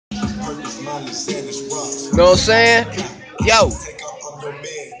Know what I'm saying? Yo.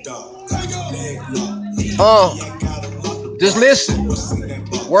 Just listen.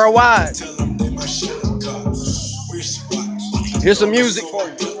 Worldwide. Here's some music for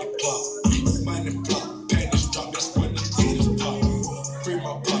you.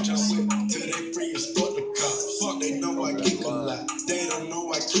 They don't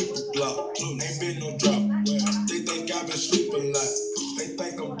know I keep a Glock. Ain't been no drop. They think I've been sleeping a lot. They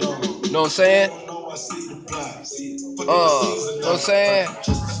think I'm dumb. Know what I'm saying? Know I see the plot. Know what I'm saying?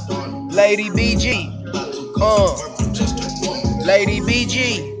 Lady BG. Lady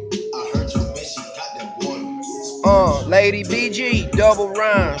BG. Lady BG. Double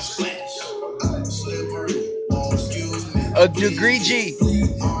rhymes. A degree G.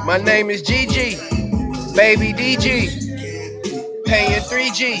 My name is GG. Baby DG. Paying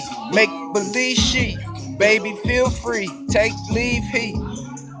 3G. Make believe she. Baby feel free. Take leave he.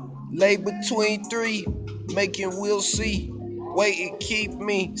 Lay between three. Making we'll see. Wait and keep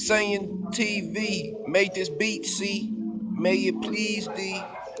me. Saying TV. Make this beat see. May it please thee.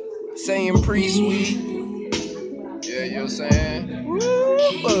 Saying pre-sweet. Yeah, you know what I'm saying?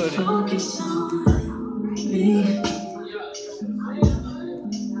 Woo, buddy.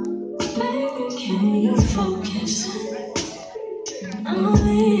 Baby, can you focus on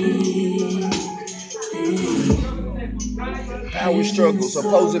me? Power struggles,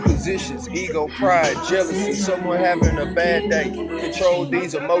 opposing positions, ego, pride, jealousy, someone having a bad day. Control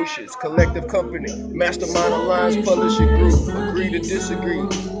these emotions, collective company, mastermind alliance, publishing group, agree to disagree.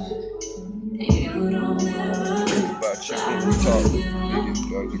 About you when we talk,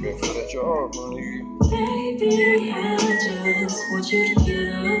 nigga. You gotta feel that your heart, my nigga. Baby, I just want you to get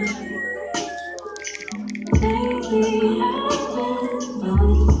up. Baby, I've been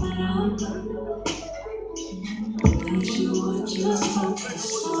wish you would just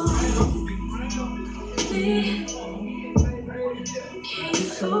focus on me. Can you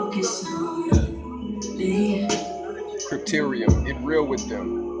focus on me? Criterium, get real with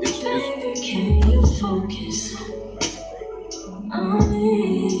them. Baby, can you focus on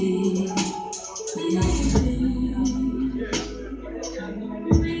me?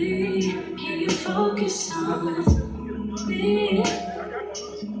 Can you focus on me?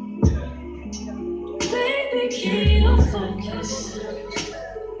 Baby, can you focus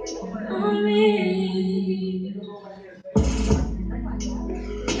on me?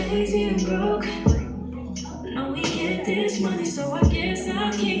 Lazy and broke. Know we get this money, so I guess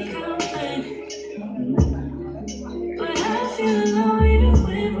I can't complain. But I feel alone even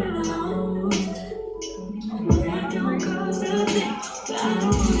when we're alone. That don't cause a thing, but I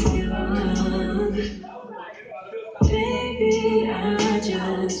don't wanna give up. Baby, I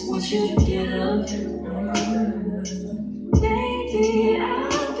just want you to get up. Baby,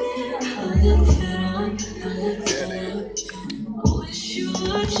 I've been a little fed up. I wish you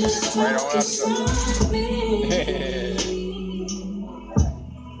would just focus on me.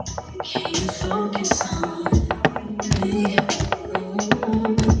 Can you focus on me?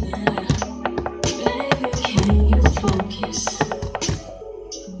 Baby, can you focus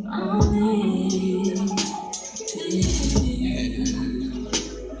on me?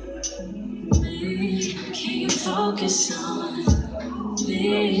 Can you focus on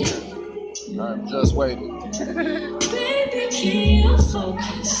me? I'm just waiting. Baby, can you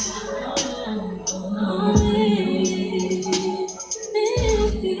focus on me?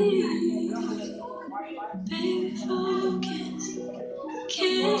 Baby, focus.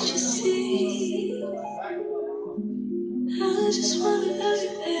 Can't you see? I just wanna love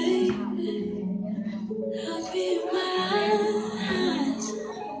you, baby. Look me in my eyes.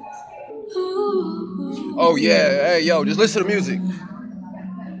 Ooh. Oh yeah, hey yo, just listen to music.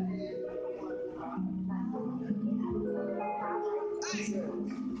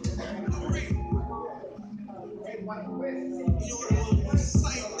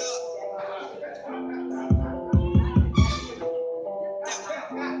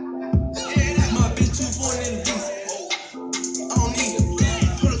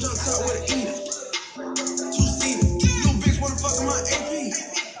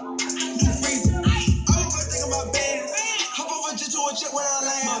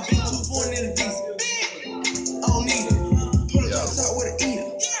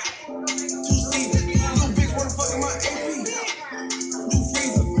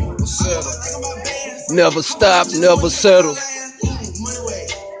 Never stop, never settle.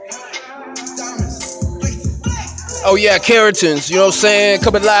 Oh yeah, Carringtons, you know what I'm saying?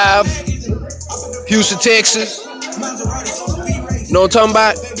 Coming live. Houston, Texas. You know what I'm talking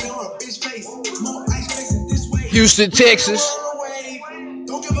about? Houston, Texas.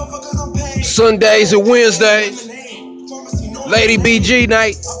 Sundays and Wednesdays. Lady BG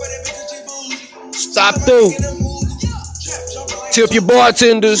night. Stop through. Tip your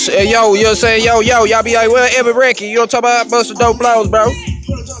bartenders. Hey, yo, you know what I'm saying? Yo, y'all be like, well, every record. You know what I'm talking about? Bust a dope blows, bro.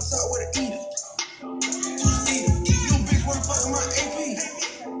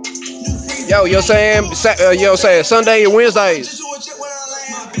 Yo, you know what I'm saying? You know what I'm saying? Sunday and Wednesdays.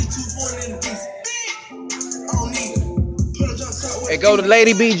 And go to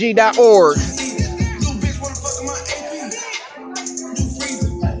ladybg.org.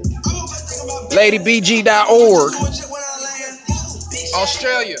 ladybg.org.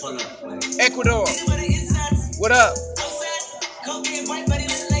 Australia. Ecuador. What up?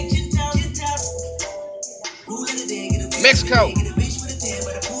 Mexico.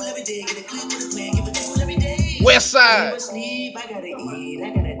 West side.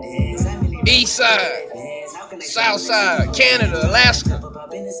 East side. South side. Canada. Alaska.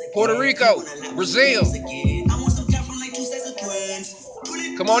 Puerto Rico. Brazil.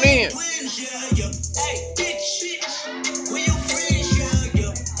 Come on in.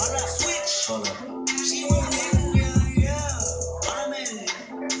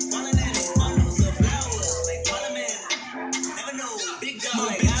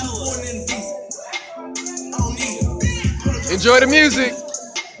 Enjoy the music.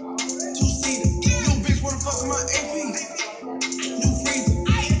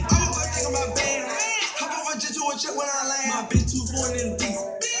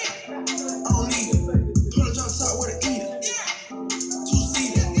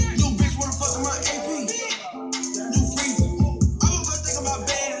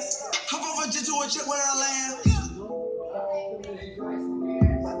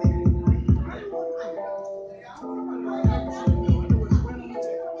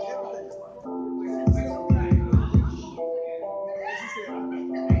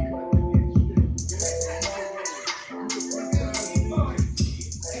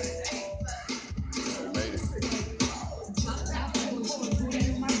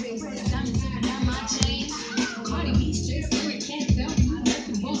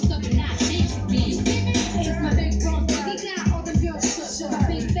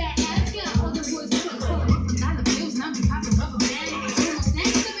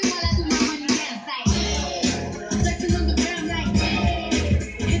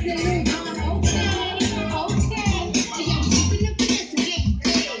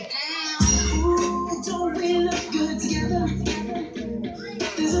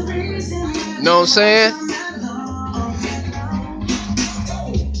 Know what I'm saying?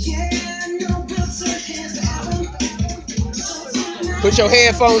 Put your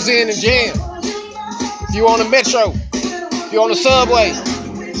headphones in and jam. If you on the metro, if you on the subway,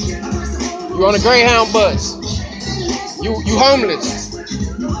 you on a Greyhound bus, you homeless.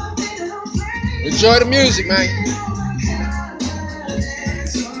 Enjoy the music, man.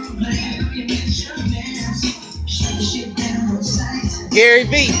 Gary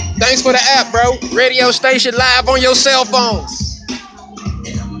V, thanks for the app, bro. Radio station live on your cell phone.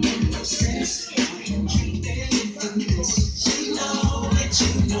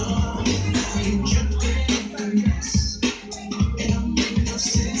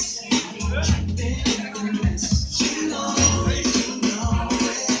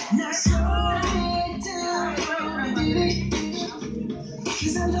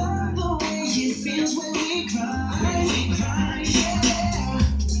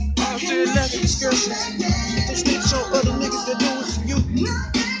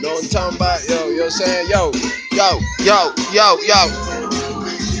 Know what I'm talking about? Yo, you know what I'm saying? Yo.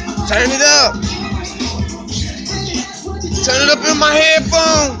 Turn it up. Turn it up in my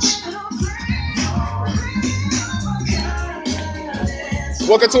headphones.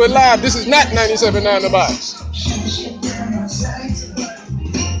 Welcome to it live. This is not 97.9 The Box.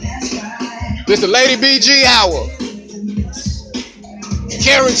 This is the Lady BG Hour.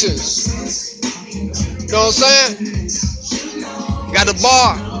 Carringtons. You know what I'm saying? Got the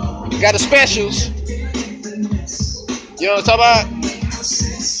bar. Got the specials. You know what I'm talking about?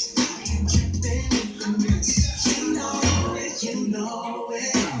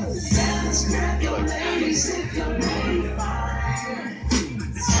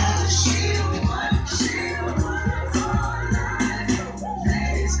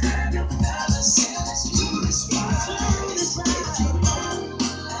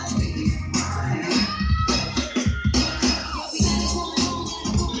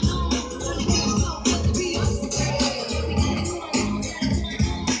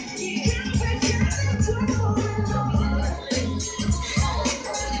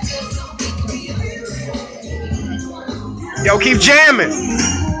 Yo, keep jamming.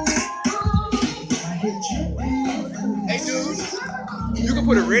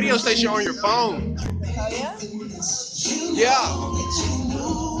 put a radio station on your phone. Oh yeah? Yeah.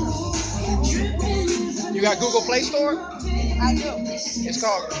 You got Google Play Store? I do. It's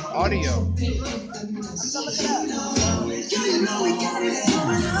called Audio. So look it up.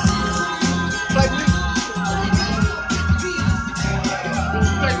 Play me.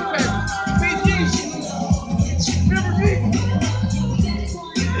 Play. BG. Remember me?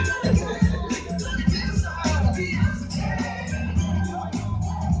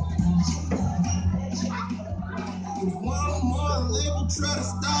 One more label try to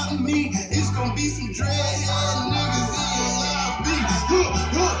stop me. It's gonna be some dreadhead niggas in your lobby. You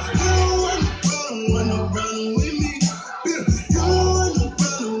don't want no problem with me. You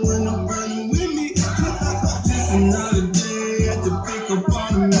don't want no problem with me. Just another day at the pick up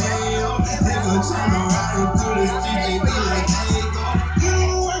on the mail. They gon' turn around and do the street. They be like, hey, go. You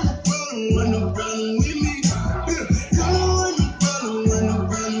don't want no problem with me. You don't want no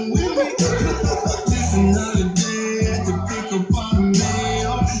problem with me. Just another day at the pick up on the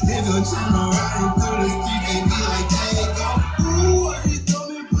mail. They gon' turn around and do the street. They be like, hey, go. Ooh, what you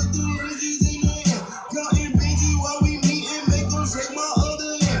told me, put the riches in the air. Counting Benji while we meet and make them shake my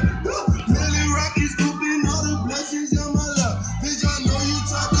other hand. Millie Rocky scooping all the blessings in my lap. Bitch, I know you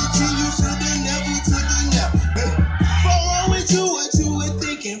talking cheap, you should've never took a nap. Hey, fuck wrong with you, what you were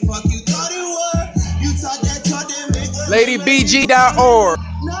thinking? Fuck you thought it was. You talk that make us LadyBG.org.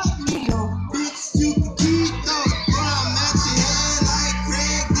 not me, no. Bitch, you keep those. I'm at your head like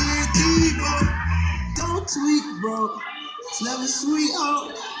Craig did, bro. Don't tweak, bro. It's never sweet,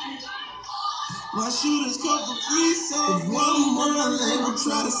 oh. My shooters come for free, so if one more label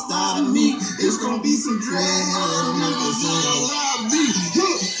try to stop me, it's gonna be some dreadhead niggas in your lobby.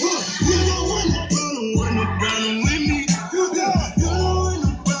 You don't want no problem with me. You don't want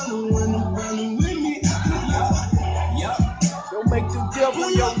no problem with me. Don't make the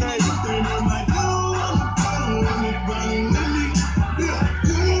devil your neighbor.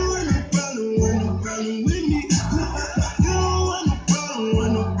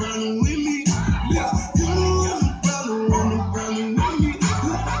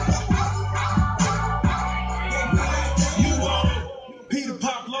 Peter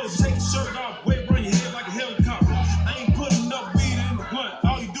Pop Lows, take your shirt off, wave around your head like a helicopter. I ain't putting enough weed in the blunt,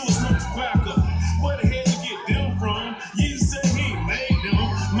 all you do is smoke tobacco. Where the hell you get them from? You said he ain't made them.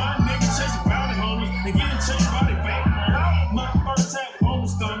 My niggas chasing bounty hunters and getting chased by their bank mom. My first tap on the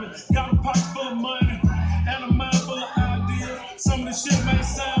stomach, got a pocket full of money and a mind full of ideas. Some of the shit may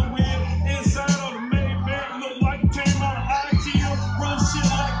sound weird. Inside of the main bag look like it came out of IKEA. Run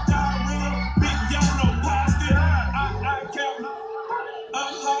shit like diarrhea. Big y'all know positive. I count.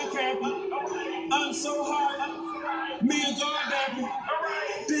 I'm high capping. I'm so high. Me and God dapping.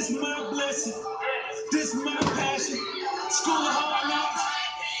 This my blessing. This my passion. School of hard knocks.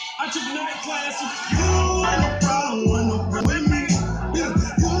 I took night classes. You don't want no problem with me. You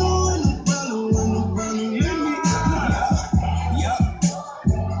don't want no problem with me.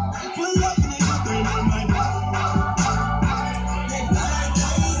 Pull up and they got their name right now.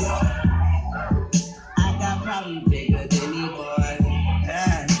 I got problems bigger than these boys.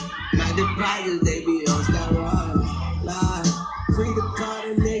 Yeah. My deposits, they be on steroids. Lord, free the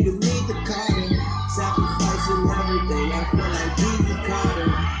Carter, niggas need the Carter. Sacrificing everything, I feel like Jesus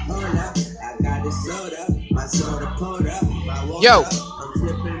Carter. Hold up, I got the soda, my soda pulled up. My water, Yo, I'm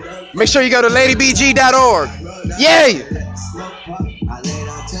flipping up. make sure you go to LadyBG.org. Yay!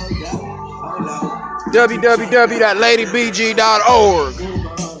 www.ladybg.org.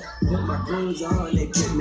 Put my clothes on